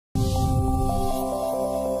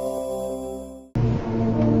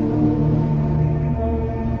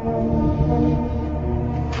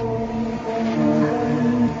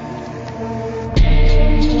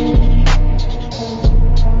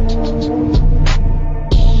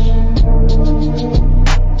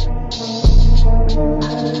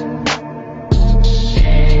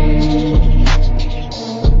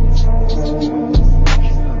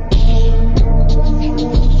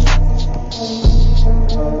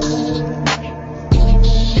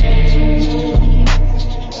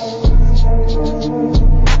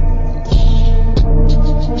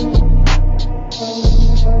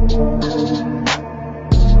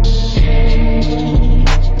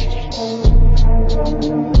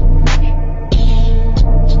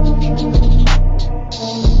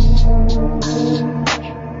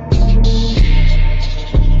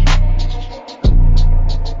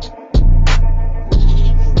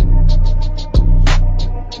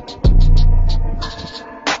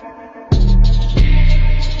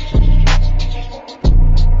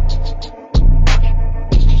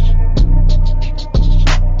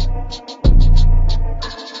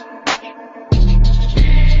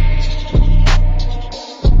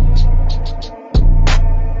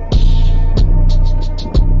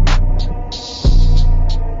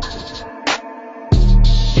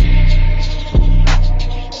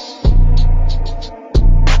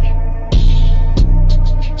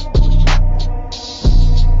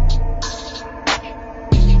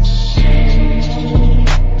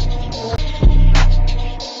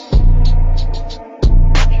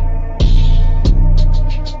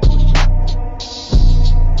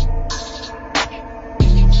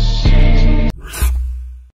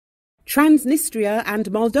Transnistria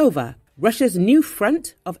and Moldova, Russia's new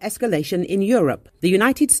front of escalation in Europe. The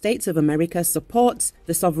United States of America supports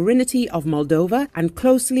the sovereignty of Moldova and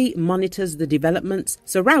closely monitors the developments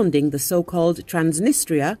surrounding the so-called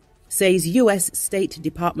Transnistria, says U.S. State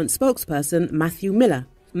Department spokesperson Matthew Miller.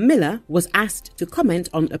 Miller was asked to comment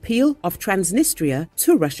on appeal of Transnistria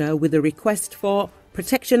to Russia with a request for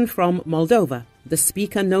protection from Moldova. The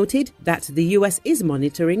speaker noted that the U.S. is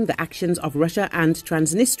monitoring the actions of Russia and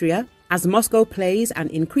Transnistria as Moscow plays an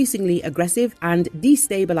increasingly aggressive and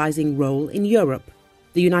destabilizing role in Europe.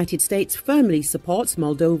 The United States firmly supports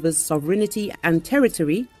Moldova's sovereignty and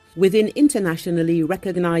territory within internationally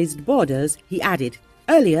recognized borders, he added.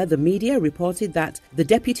 Earlier, the media reported that the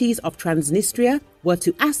deputies of Transnistria were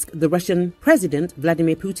to ask the Russian President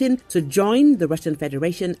Vladimir Putin to join the Russian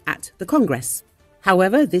Federation at the Congress.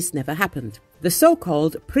 However, this never happened. The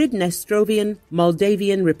so-called Pridnestrovian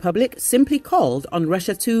Moldavian Republic simply called on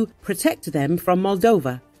Russia to protect them from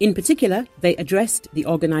Moldova. In particular, they addressed the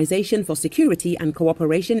Organization for Security and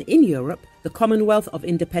Cooperation in Europe, the Commonwealth of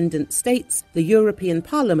Independent States, the European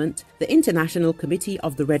Parliament, the International Committee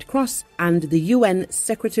of the Red Cross, and the UN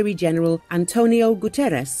Secretary-General Antonio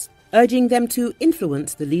Guterres, urging them to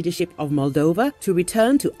influence the leadership of Moldova to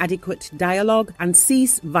return to adequate dialogue and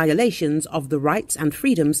cease violations of the rights and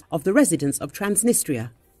freedoms of the residents of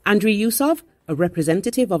Transnistria. Andriy Yusov, a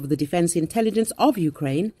representative of the Defense Intelligence of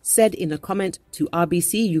Ukraine, said in a comment to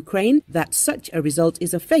RBC Ukraine that such a result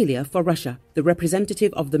is a failure for Russia. The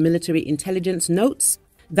representative of the military intelligence notes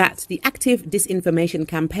that the active disinformation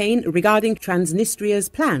campaign regarding Transnistria's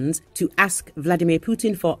plans to ask Vladimir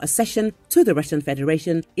Putin for accession to the Russian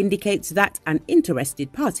Federation indicates that an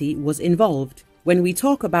interested party was involved. When we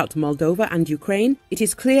talk about Moldova and Ukraine, it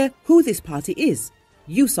is clear who this party is,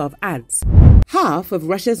 Yusov adds. Half of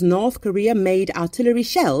Russia's North Korea-made artillery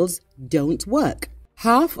shells don't work.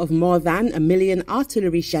 Half of more than 1 million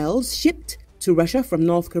artillery shells shipped to Russia from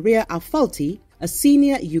North Korea are faulty, a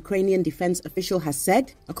senior Ukrainian defense official has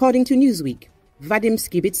said, according to Newsweek. Vadim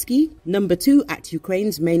Skibitsky, number 2 at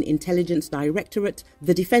Ukraine's main intelligence directorate,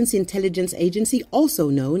 the Defense Intelligence Agency, also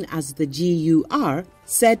known as the GUR,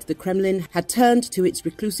 said the Kremlin had turned to its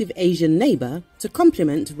reclusive Asian neighbor to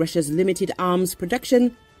complement Russia's limited arms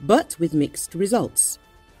production, but with mixed results.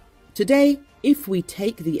 Today, if we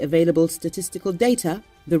take the available statistical data,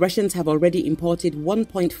 the Russians have already imported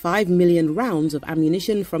 1.5 million rounds of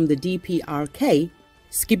ammunition from the DPRK,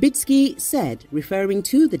 Skibitsky said, referring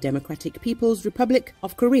to the Democratic People's Republic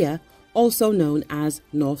of Korea, also known as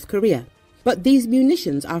North Korea. But these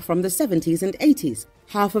munitions are from the 70s and 80s.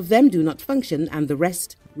 Half of them do not function and the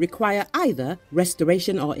rest require either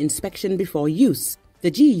restoration or inspection before use,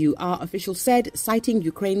 the GUR official said, citing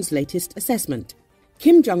Ukraine's latest assessment.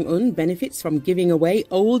 Kim Jong-un benefits from giving away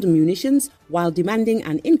old munitions while demanding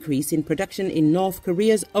an increase in production in North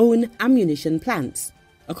Korea's own ammunition plants.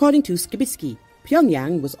 According to Skibitsky,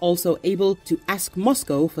 Pyongyang was also able to ask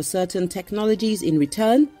Moscow for certain technologies in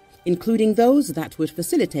return, including those that would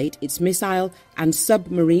facilitate its missile and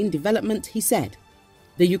submarine development, he said.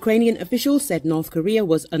 The Ukrainian official said North Korea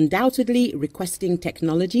was undoubtedly requesting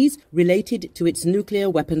technologies related to its nuclear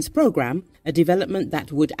weapons program, a development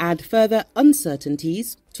that would add further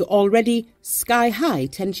uncertainties to already sky-high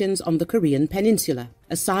tensions on the Korean peninsula.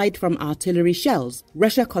 Aside from artillery shells,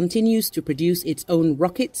 Russia continues to produce its own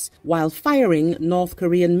rockets while firing North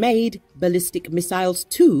Korean-made ballistic missiles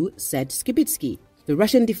too, said Skibitsky. The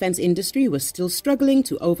Russian defense industry was still struggling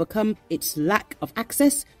to overcome its lack of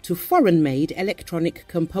access to foreign-made electronic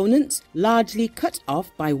components, largely cut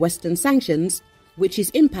off by Western sanctions, which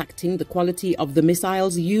is impacting the quality of the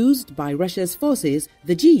missiles used by Russia's forces,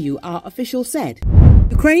 the GUR official said.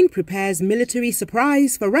 Ukraine prepares military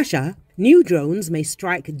surprise for Russia. New drones may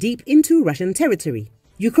strike deep into Russian territory.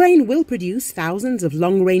 Ukraine will produce thousands of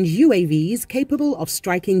long-range UAVs capable of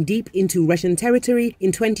striking deep into Russian territory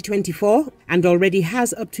in 2024 and already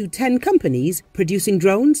has up to 10 companies producing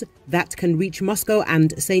drones that can reach Moscow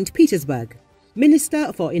and St. Petersburg.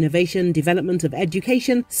 Minister for Innovation, Development of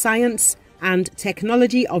Education, Science and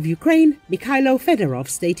Technology of Ukraine, Mikhailo Fedorov,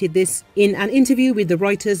 stated this in an interview with the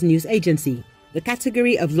Reuters news agency. The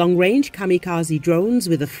category of long-range kamikaze drones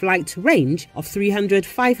with a flight range of 300,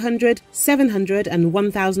 500, 700 and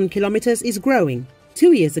 1,000 kilometers is growing.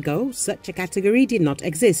 2 years ago, such a category did not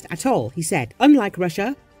exist at all, he said. Unlike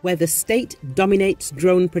Russia, where the state dominates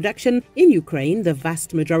drone production, in Ukraine the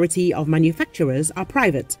vast majority of manufacturers are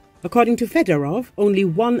private. According to Fedorov, only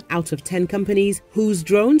 1 out of 10 companies whose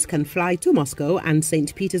drones can fly to Moscow and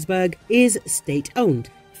St. Petersburg is state-owned.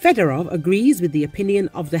 Fedorov agrees with the opinion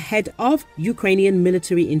of the head of Ukrainian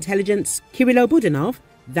military intelligence, Kirilo Budanov,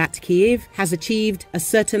 that Kyiv has achieved a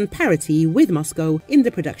certain parity with Moscow in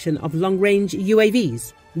the production of long-range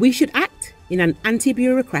UAVs. We should act in an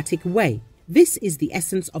anti-bureaucratic way. This is the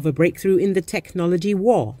essence of a breakthrough in the technology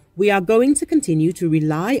war. We are going to continue to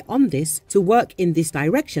rely on this to work in this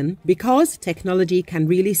direction because technology can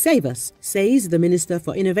really save us, says the Minister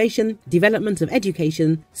for Innovation, Development of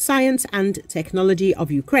Education, Science and Technology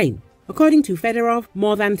of Ukraine. According to Fedorov,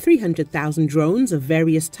 more than 300,000 drones of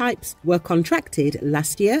various types were contracted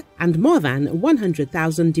last year and more than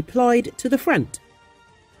 100,000 deployed to the front.